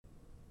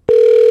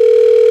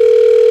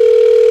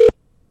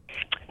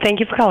Thank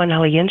you for calling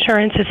Holly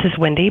Insurance. This is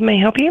Wendy. May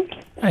I help you?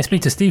 I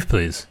speak to Steve,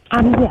 please.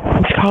 Yes.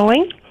 Who's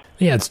calling?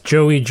 Yeah, it's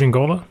Joey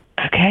Giangola.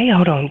 Okay,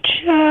 hold on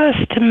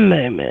just a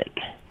moment.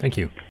 Thank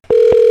you.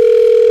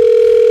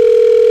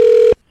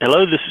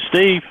 Hello, this is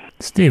Steve.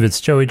 Steve,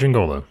 it's Joey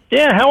Giangola.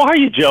 Yeah, how are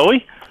you,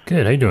 Joey?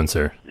 Good. How you doing,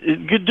 sir?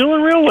 Good,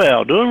 doing real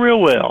well.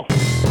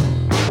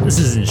 This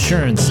is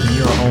insurance in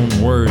your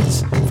own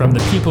words from the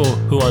people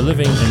who are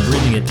living and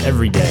breathing it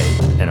every day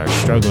and are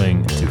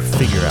struggling to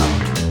figure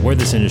out where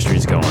this industry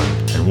is going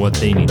and what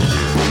they need to do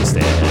to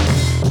stay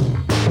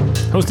ahead.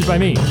 Hosted by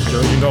me,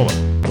 Joey Giangola.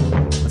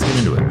 Let's get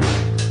into it.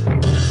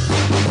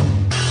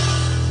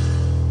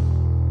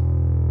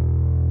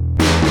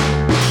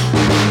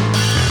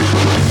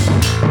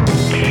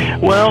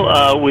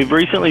 Well, we've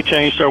recently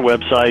changed our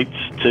websites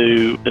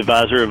to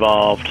Advisor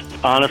Evolved.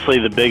 Honestly,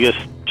 the biggest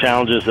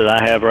challenges that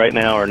I have right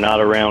now are not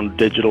around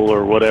digital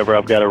or whatever.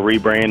 I've got a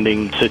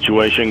rebranding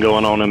situation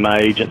going on in my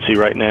agency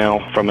right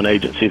now from an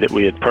agency that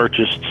we had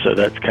purchased. So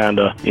that's kind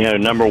of,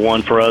 number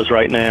one for us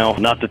right now.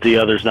 Not that the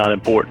other's not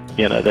important.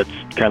 That's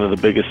kind of the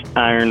biggest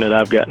iron that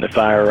I've got in the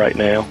fire right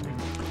now.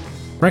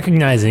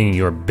 Recognizing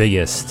your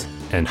biggest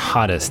and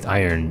hottest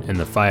iron in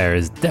the fire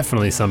is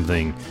definitely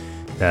something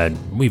that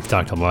we've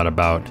talked a lot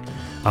about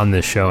on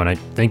this show, and I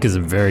think is a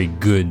very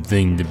good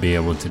thing to be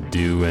able to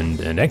do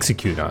and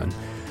execute on.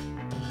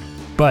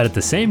 But at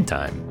the same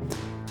time,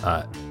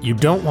 you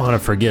don't want to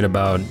forget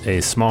about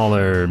a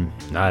smaller,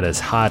 not as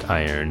hot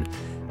iron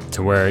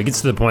to where it gets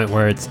to the point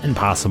where it's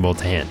impossible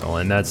to handle.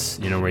 And that's,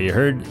 where you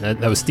heard,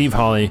 that was Steve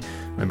Hawley,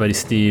 my buddy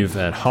Steve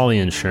at Hawley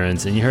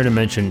Insurance, and you heard him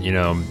mention,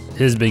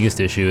 his biggest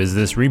issue is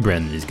this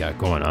rebrand that he's got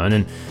going on,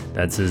 and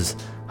that's his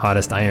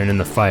hottest iron in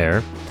the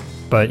fire.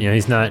 But,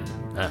 he's not,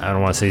 I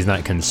don't want to say he's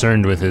not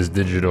concerned with his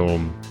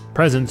digital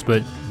presence,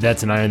 but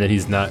that's an iron that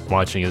he's not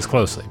watching as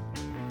closely.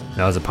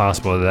 Now, is it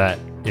possible that,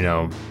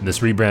 this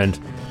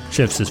rebrand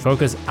shifts his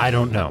focus? I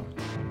don't know.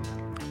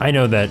 I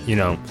know that,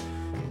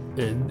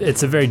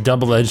 it's a very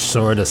double-edged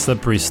sword, a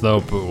slippery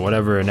slope,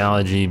 whatever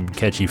analogy,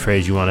 catchy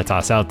phrase you want to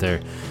toss out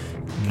there,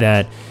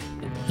 that,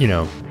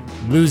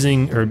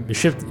 losing or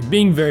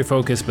being very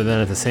focused, but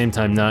then at the same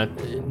time not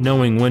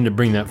knowing when to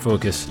bring that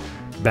focus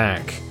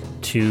back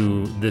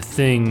to the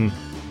thing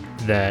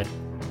that,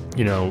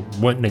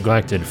 went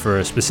neglected for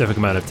a specific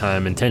amount of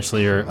time,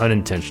 intentionally or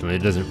unintentionally.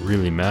 It doesn't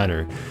really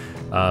matter.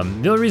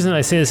 The only reason I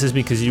say this is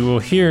because you will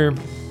hear,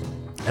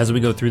 as we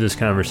go through this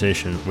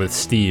conversation with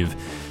Steve,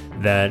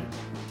 that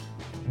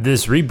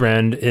this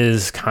rebrand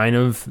is kind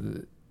of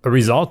a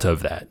result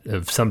of that,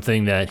 of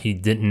something that he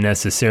didn't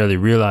necessarily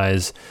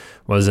realize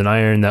was an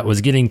iron that was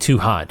getting too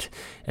hot.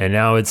 And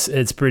now it's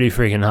pretty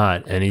freaking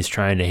hot, and he's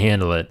trying to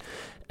handle it.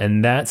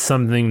 And that's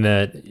something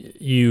that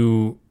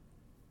you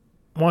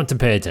want to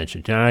pay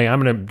attention to.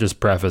 I'm going to just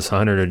preface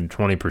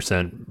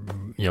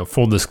 120%,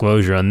 full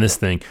disclosure on this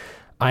thing.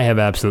 I have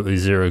absolutely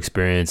zero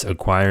experience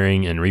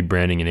acquiring and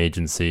rebranding an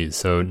agency,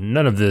 so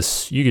none of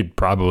this, you could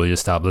probably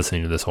just stop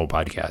listening to this whole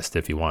podcast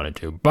if you wanted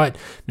to. But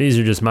these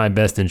are just my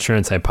best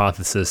insurance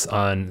hypothesis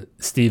on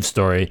Steve's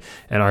story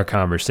and our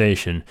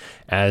conversation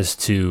as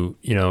to,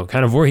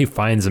 kind of where he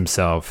finds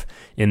himself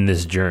in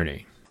this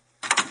journey.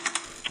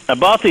 I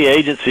bought the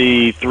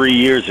agency 3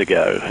 years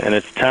ago, and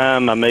at the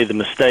time I made the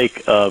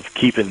mistake of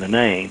keeping the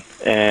name.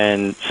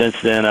 And since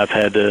then I've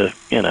had to,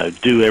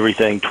 do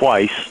everything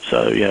twice.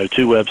 So,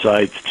 2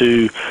 websites,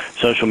 2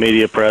 social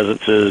media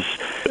presences,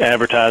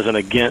 advertising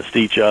against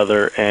each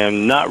other,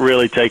 and not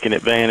really taking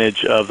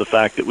advantage of the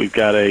fact that we've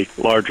got a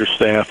larger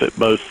staff at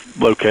both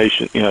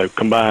locations,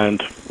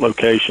 combined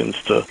locations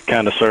to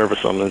kind of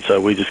service them. And so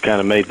we just kind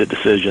of made the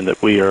decision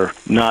that we are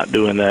not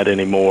doing that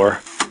anymore.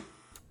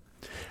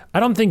 I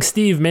don't think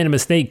Steve made a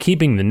mistake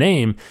keeping the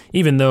name,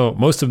 even though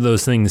most of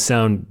those things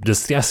sound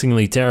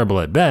disgustingly terrible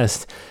at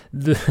best.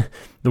 The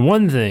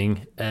one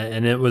thing,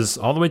 and it was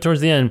all the way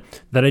towards the end,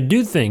 that I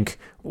do think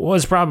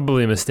was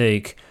probably a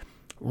mistake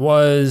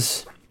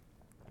was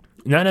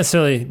not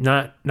necessarily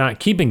not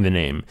keeping the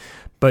name,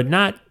 but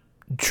not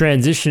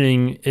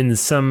transitioning in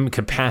some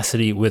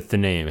capacity with the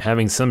name,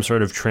 having some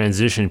sort of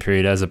transition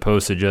period as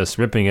opposed to just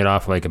ripping it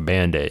off like a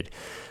Band-Aid.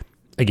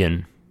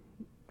 Again,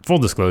 full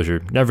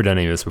disclosure, never done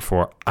any of this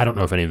before. I don't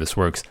know if any of this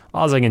works.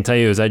 All I can tell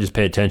you is I just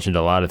pay attention to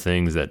a lot of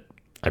things that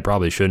I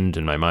probably shouldn't,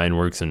 and my mind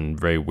works in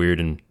very weird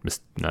and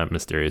not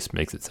mysterious,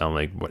 makes it sound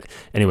like what.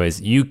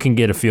 Anyways, you can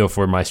get a feel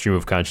for my stream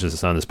of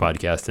consciousness on this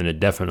podcast, and it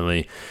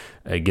definitely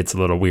gets a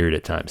little weird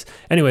at times.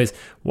 Anyways,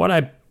 what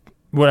I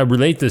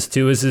relate this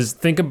to is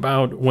think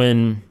about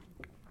when,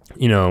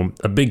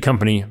 a big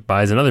company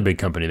buys another big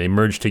company. They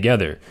merge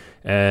together,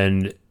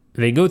 and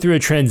they go through a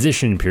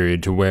transition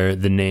period to where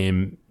the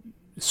name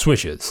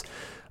switches.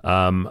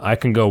 I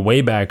can go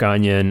way back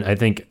on you, and I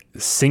think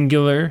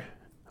Singular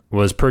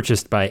was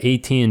purchased by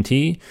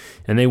AT&T,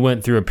 and they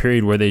went through a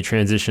period where they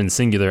transitioned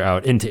Singular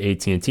out into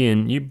AT&T,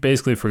 and you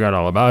basically forgot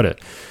all about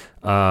it.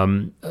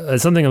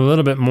 Something a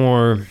little bit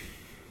more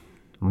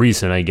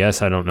recent, I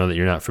guess. I don't know that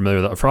you're not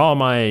familiar with it. For all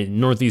my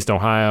Northeast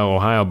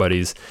Ohio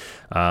buddies,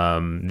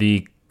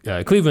 the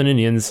Cleveland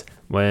Indians,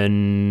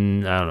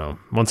 when,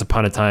 once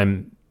upon a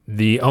time,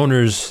 the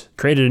owners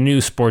created a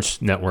new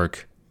sports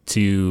network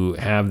to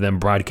have them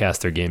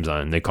broadcast their games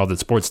on. They called it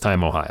Sports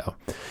Time Ohio.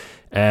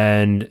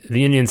 And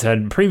the Indians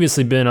had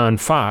previously been on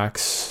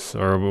Fox,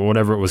 or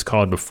whatever it was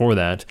called before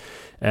that,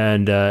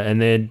 and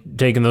they had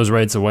taken those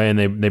rights away, and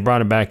they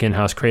brought it back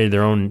in-house, created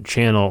their own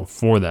channel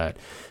for that.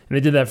 And they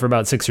did that for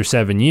about 6 or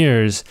 7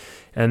 years,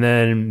 and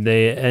then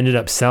they ended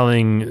up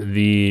selling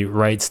the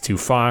rights to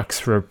Fox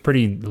for a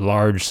pretty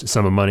large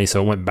sum of money,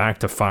 so it went back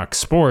to Fox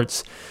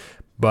Sports.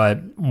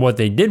 But what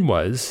they did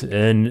was,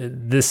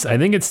 and this, I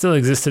think it still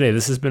exists today,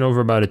 this has been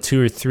over about a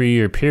 2 or 3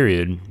 year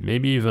period,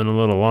 maybe even a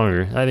little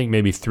longer. I think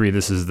maybe 3,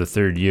 this is the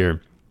 3rd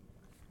year.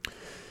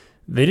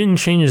 They didn't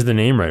change the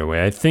name right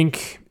away. I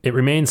think it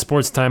remained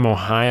Sports Time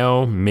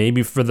Ohio,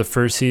 maybe for the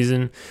first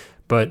season,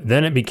 but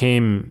then it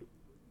became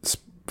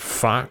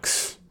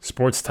Fox,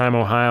 Sports Time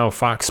Ohio,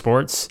 Fox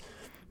Sports.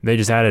 They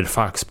just added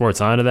Fox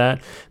Sports onto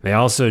that. They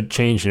also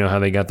changed, how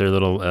they got their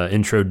little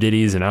intro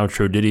ditties and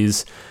outro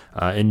ditties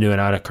into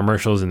and out of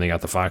commercials, and they got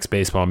the Fox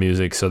baseball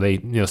music. So they,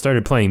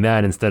 started playing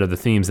that instead of the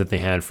themes that they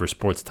had for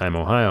Sports Time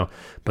Ohio,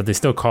 but they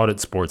still called it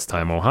Sports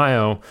Time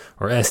Ohio,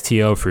 or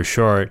STO for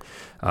short,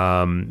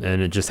 and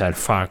it just had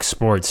Fox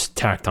Sports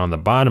tacked on the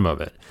bottom of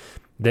it.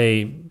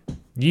 They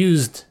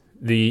used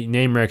the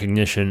name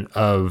recognition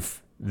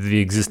of the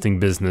existing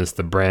business,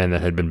 the brand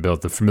that had been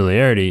built, the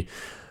familiarity,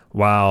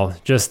 while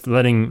just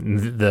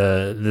letting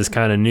this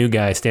kind of new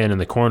guy stand in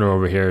the corner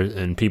over here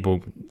and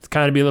people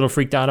kind of be a little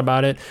freaked out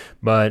about it,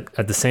 but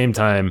at the same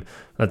time,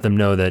 let them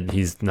know that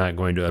he's not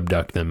going to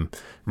abduct them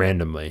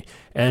randomly.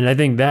 And I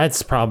think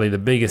that's probably the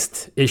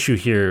biggest issue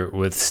here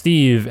with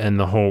Steve and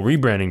the whole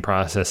rebranding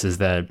process, is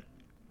that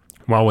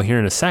while we'll hear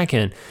in a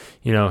second,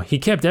 he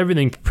kept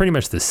everything pretty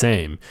much the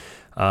same,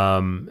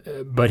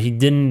 but he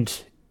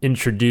didn't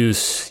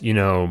introduce,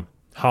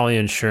 Holly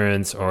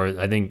Insurance, or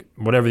I think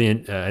I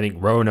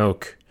think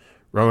Roanoke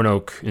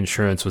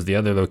Insurance was the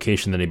other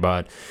location that he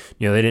bought.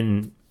 They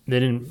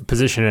didn't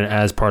position it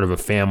as part of a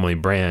family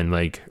brand,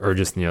 or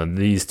just,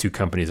 these two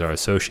companies are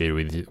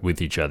associated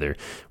with each other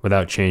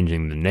without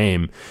changing the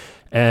name.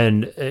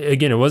 And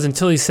again, it wasn't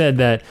until he said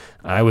that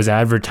I was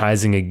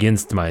advertising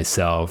against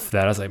myself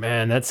that I was like,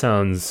 man, that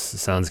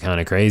sounds kind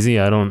of crazy.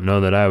 I don't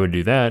know that I would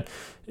do that,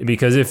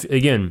 because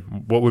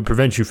what would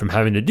prevent you from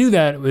having to do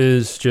that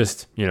is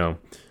just,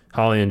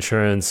 Holly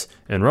Insurance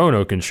and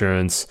Roanoke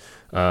Insurance,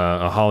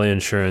 a Holly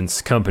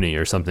Insurance company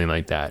or something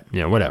like that,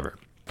 whatever.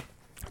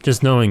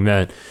 Just knowing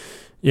that,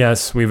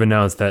 yes, we've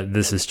announced that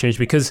this has changed,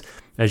 because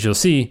as you'll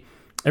see,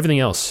 everything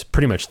else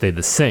pretty much stayed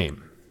the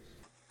same.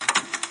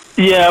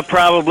 Yeah,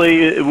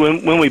 probably.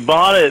 When we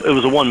bought it, it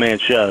was a one-man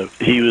show.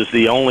 He was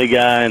the only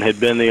guy and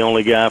had been the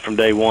only guy from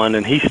day one,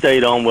 and he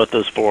stayed on with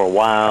us for a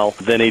while.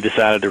 Then he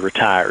decided to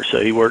retire.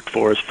 So he worked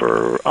for us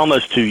for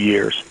almost 2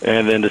 years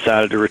and then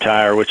decided to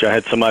retire, which I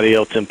had somebody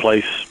else in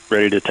place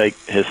ready to take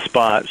his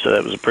spot, so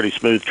that was a pretty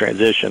smooth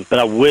transition. But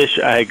I wish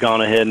I had gone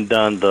ahead and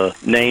done the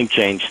name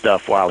change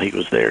stuff while he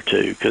was there,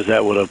 too, because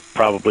that would have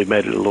probably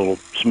made it a little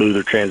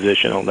smoother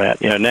transition on that.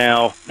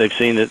 Now they've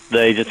seen that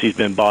the agency's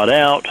been bought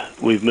out.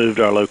 We've moved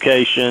our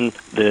location.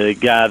 The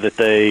guy that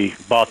they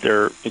bought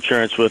their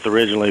insurance with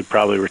originally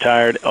probably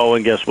retired. Oh,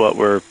 and guess what?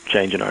 We're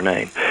changing our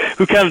name.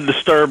 We kind of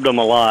disturbed them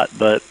a lot,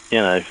 but,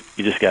 you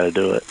just got to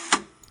do it.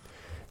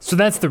 So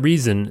that's the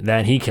reason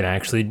that he can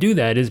actually do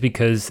that, is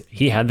because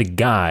he had the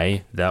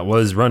guy that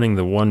was running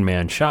the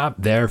one-man shop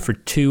there for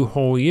 2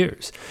 whole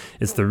years.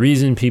 It's the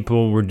reason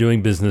people were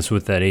doing business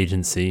with that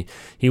agency.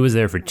 He was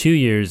there for 2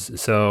 years.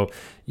 So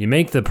you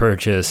make the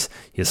purchase,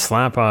 you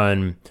slap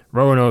on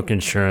Roanoke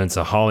Insurance,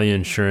 a Holly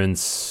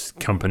Insurance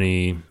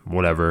company,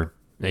 whatever,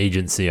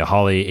 agency, a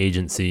Holly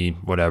agency,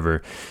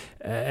 whatever,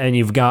 and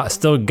you've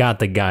still got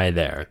the guy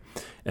there.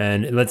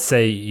 And let's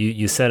say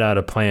you set out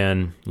a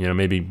plan,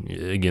 maybe,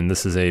 again,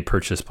 this is a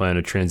purchase plan,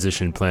 a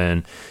transition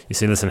plan. You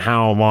say, listen,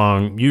 how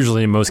long,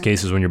 usually in most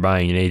cases when you're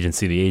buying an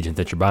agency, the agent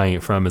that you're buying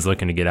it from is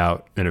looking to get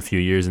out in a few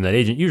years, and that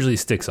agent usually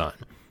sticks on,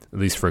 at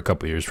least for a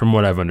couple of years, from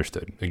what I've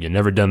understood. Again,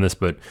 never done this,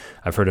 but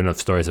I've heard enough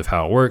stories of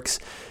how it works.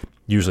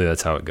 Usually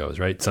that's how it goes,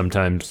 right?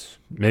 Sometimes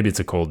maybe it's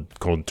a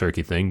cold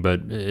turkey thing,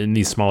 but in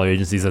these smaller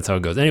agencies, that's how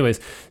it goes. Anyways,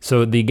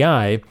 so the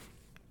guy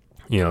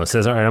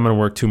says, all right, I'm going to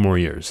work 2 more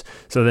years.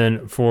 So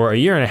then for 1.5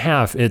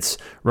 years, it's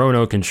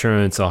Roanoke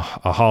Insurance, a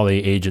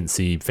Holly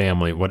agency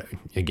family,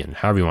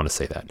 however you want to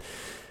say that.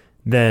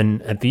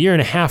 Then at the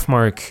 1.5 year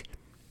mark,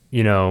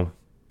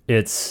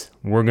 it's,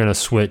 we're going to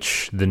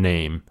switch the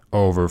name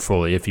over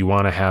fully. If you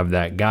want to have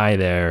that guy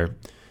there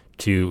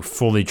to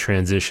fully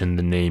transition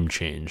the name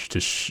change, to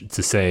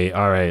say,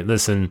 all right,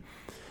 listen,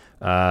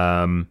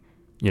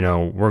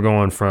 we're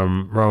going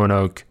from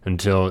Roanoke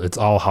until it's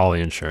all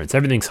Holly Insurance.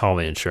 Everything's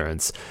Holly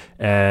Insurance.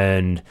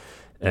 And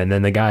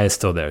then the guy is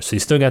still there. So you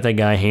still got that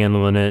guy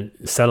handling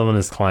it, settling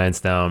his clients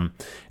down.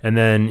 And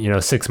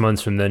then, 6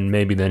 months from then,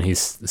 maybe then he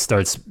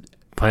starts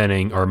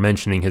planning or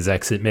mentioning his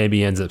exit. Maybe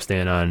he ends up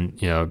staying on,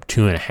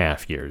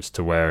 2.5 years,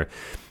 to where,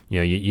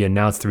 you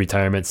announce the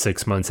retirement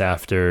 6 months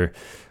after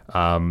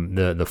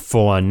the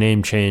full-on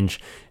name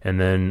change, and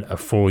then a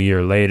full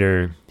year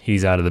later,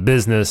 he's out of the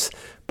business,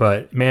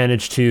 but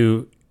managed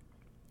to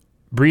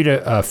breed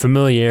a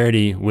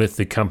familiarity with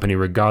the company,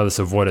 regardless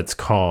of what it's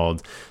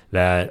called,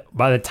 that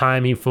by the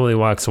time he fully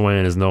walks away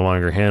and is no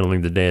longer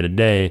handling the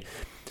day-to-day,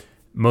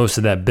 most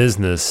of that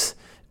business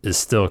is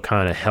still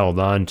kind of held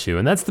on to.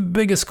 And that's the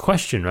biggest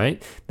question,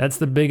 right? That's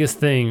the biggest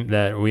thing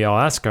that we all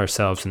ask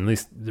ourselves, and at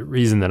least the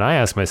reason that I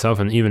ask myself,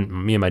 and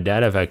even me and my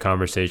dad have had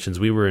conversations.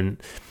 We were in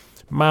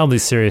mildly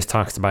serious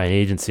talks to buy an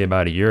agency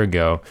about a year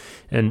ago,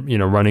 and, you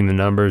know, running the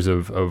numbers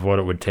of what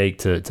it would take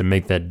to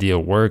make that deal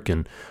work,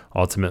 and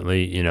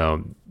ultimately, you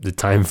know, the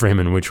time frame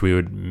in which we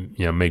would,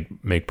 you know,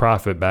 make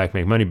profit back,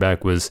 make money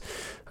back was,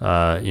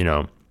 you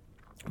know,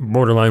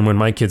 borderline when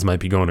my kids might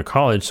be going to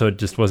college. So it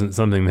just wasn't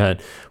something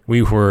that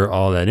we were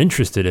all that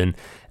interested in.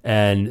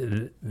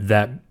 And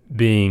that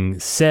being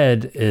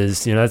said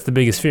is, you know, that's the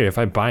biggest fear. If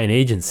I buy an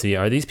agency,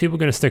 are these people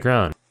going to stick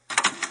around?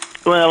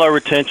 Well, our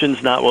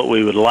retention's not what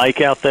we would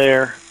like out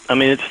there. I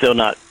mean, it's still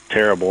not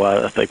terrible.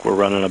 I think we're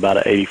running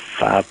about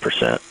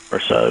 85% or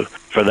so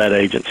for that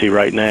agency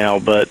right now.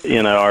 But,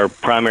 you know, our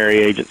primary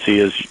agency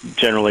is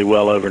generally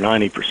well over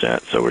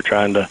 90%, so we're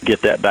trying to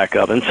get that back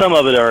up. And some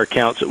of it are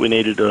accounts that we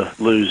needed to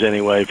lose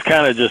anyway. It's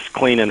kind of just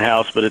cleaning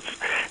house, but it's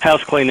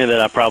house cleaning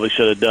that I probably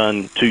should have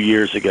done 2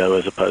 years ago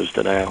as opposed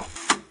to now.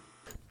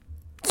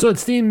 So it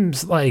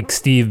seems like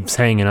Steve's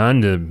hanging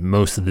on to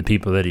most of the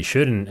people that he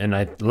shouldn't, and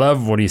I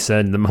love what he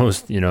said. The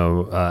most, you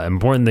know,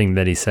 important thing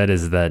that he said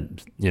is that,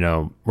 you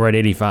know, we're at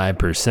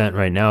 85%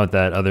 right now at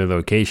that other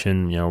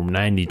location, you know,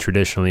 90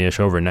 traditionally-ish,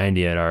 over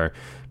 90 at our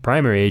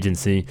primary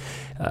agency.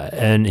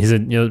 And he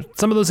said, you know,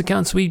 some of those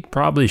accounts we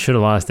probably should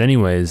have lost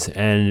anyways,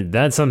 and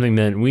that's something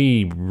that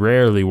we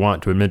rarely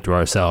want to admit to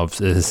ourselves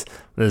is,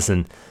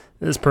 listen,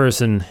 this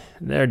person,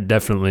 they're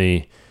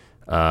definitely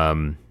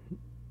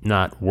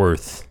not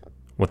worth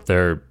what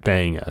they're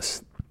paying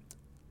us.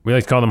 We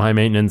like to call them high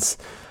maintenance.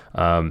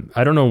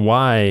 I don't know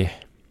why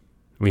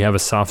we have a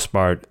soft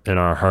spot in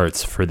our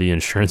hearts for the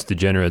insurance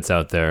degenerates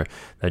out there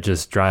that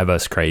just drive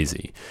us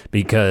crazy,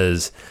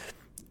 because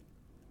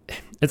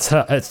it's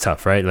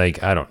tough, right?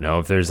 Like, I don't know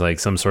if there's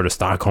like some sort of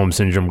Stockholm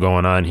syndrome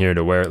going on here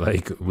to where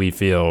like we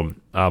feel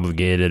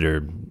obligated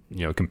or,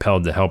 you know,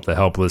 compelled to help the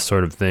helpless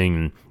sort of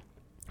thing.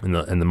 And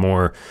the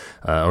more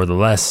or the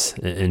less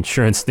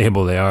insurance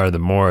stable they are, the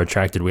more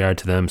attracted we are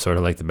to them, sort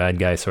of like the bad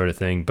guy sort of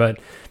thing. But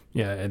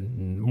yeah,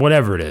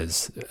 whatever it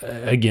is,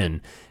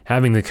 again,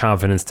 having the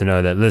confidence to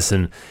know that,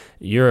 listen,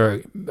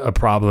 you're a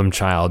problem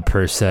child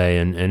per se,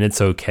 and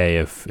it's okay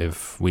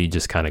if we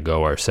just kind of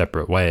go our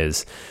separate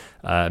ways.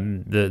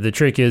 The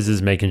trick is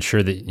making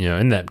sure that, you know,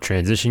 in that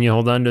transition, you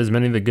hold on to as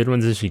many of the good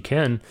ones as you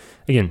can.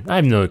 Again, I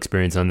have no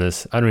experience on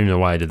this. I don't even know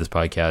why I did this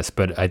podcast,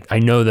 but I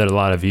know that a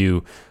lot of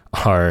you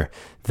are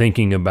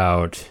thinking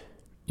about,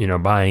 you know,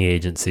 buying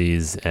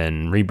agencies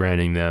and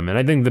rebranding them. And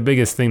I think the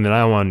biggest thing that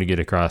I wanted to get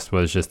across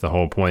was just the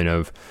whole point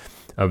of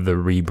the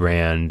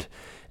rebrand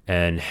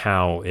and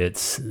how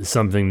it's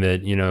something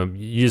that, you know,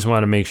 you just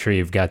want to make sure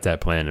you've got that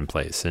plan in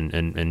place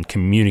and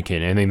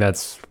communicate. I think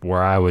that's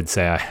where I would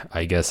say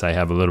I guess I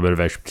have a little bit of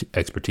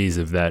expertise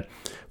of that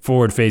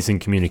forward-facing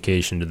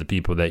communication to the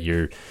people that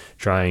you're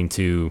trying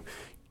to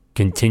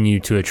continue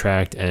to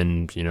attract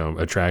and, you know,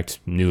 attract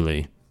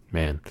newly.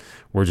 Man,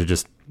 words are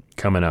just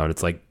coming out.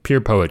 It's like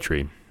pure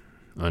poetry.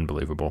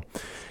 Unbelievable.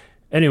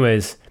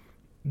 Anyways,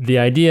 the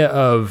idea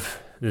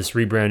of this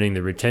rebranding,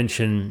 the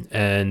retention,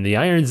 and the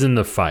irons in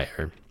the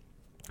fire,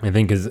 I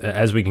think is,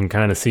 as we can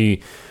kind of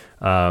see,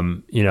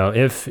 you know,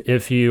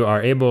 if you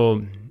are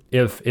able,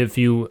 if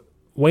you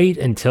wait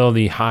until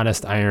the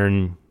hottest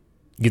iron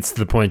gets to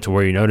the point to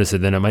where you notice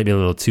it, then it might be a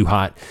little too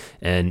hot,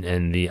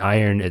 and the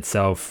iron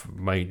itself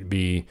might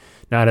be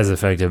not as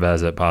effective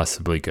as it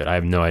possibly could. I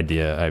have no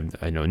idea.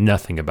 I know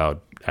nothing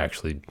about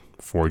actually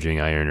forging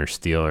iron or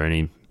steel or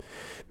any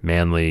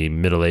manly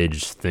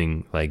middle-aged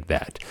thing like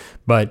that.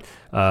 But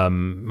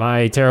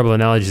my terrible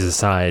analogies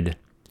aside,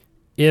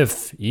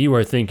 if you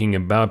are thinking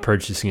about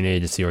purchasing an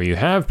agency or you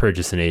have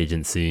purchased an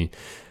agency,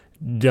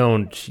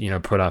 don't, you know,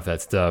 put off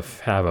that stuff.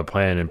 Have a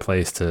plan in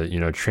place to,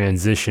 you know,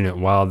 transition it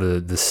while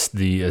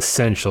the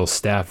essential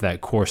staff,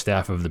 that core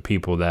staff of the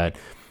people that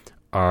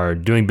are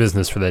doing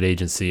business for that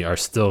agency are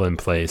still in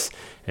place,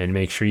 and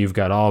make sure you've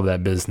got all of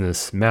that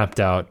business mapped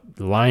out,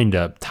 lined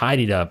up,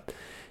 tidied up,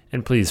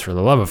 and please, for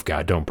the love of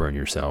God, don't burn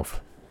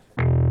yourself.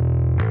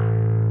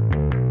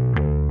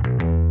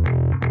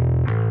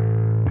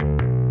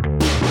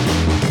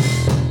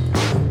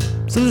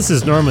 So this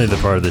is normally the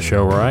part of the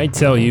show where I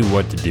tell you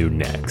what to do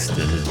next,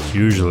 and it's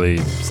usually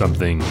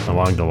something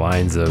along the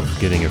lines of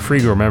getting a free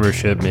Grow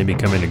membership, maybe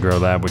coming to Grow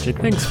Lab, which I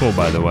think's full,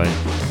 by the way,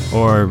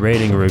 or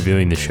rating or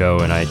reviewing the show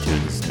in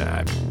iTunes.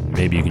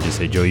 Maybe you can just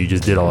say, Joe, you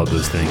just did all of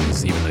those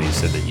things, even though you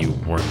said that you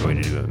weren't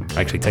going to do them.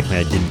 Actually, technically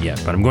I didn't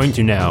yet, but I'm going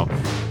to now.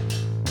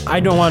 I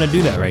don't want to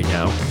do that right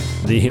now.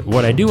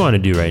 What I do want to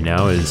do right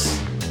now is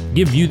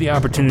give you the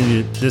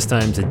opportunity this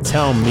time to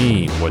tell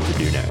me what to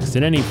do next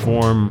in any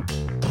form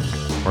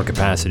or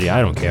capacity.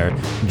 I don't care.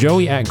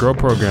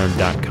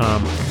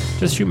 Joey@growprogram.com.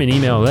 Just shoot me an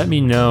email. Let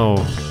me know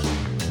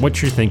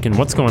what you're thinking,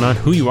 what's going on,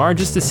 who you are,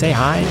 just to say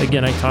hi.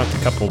 Again, I talked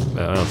it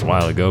was a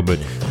while ago, but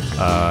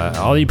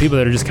all you people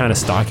that are just kind of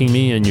stalking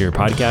me in your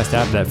podcast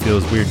app, that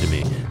feels weird to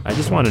me. I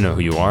just want to know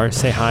who you are.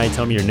 Say hi,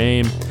 tell me your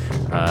name.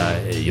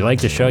 You like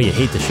the show, you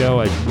hate the show.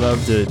 I'd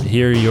love to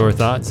hear your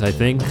thoughts, I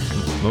think,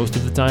 most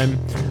of the time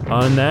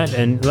on that.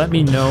 And let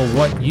me know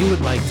what you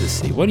would like to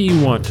see. What do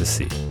you want to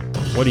see?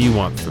 What do you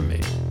want from me?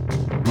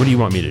 What do you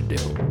want me to do?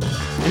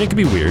 And it could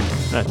be weird,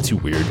 not too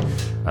weird,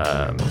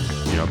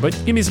 but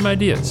give me some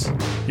ideas.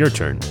 Your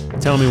turn.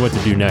 Tell me what to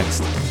do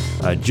next.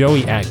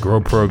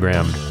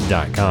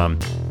 Joey@growprogram.com.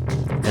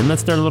 And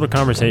let's start a little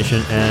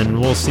conversation, and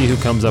we'll see who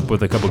comes up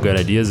with a couple good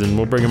ideas, and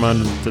we'll bring them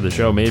on to the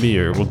show maybe,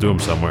 or we'll do them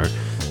somewhere,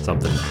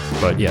 something.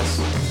 But yes,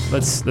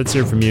 let's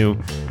hear from you.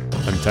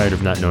 I'm tired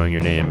of not knowing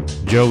your name.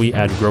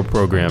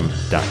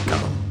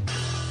 Joey@growprogram.com.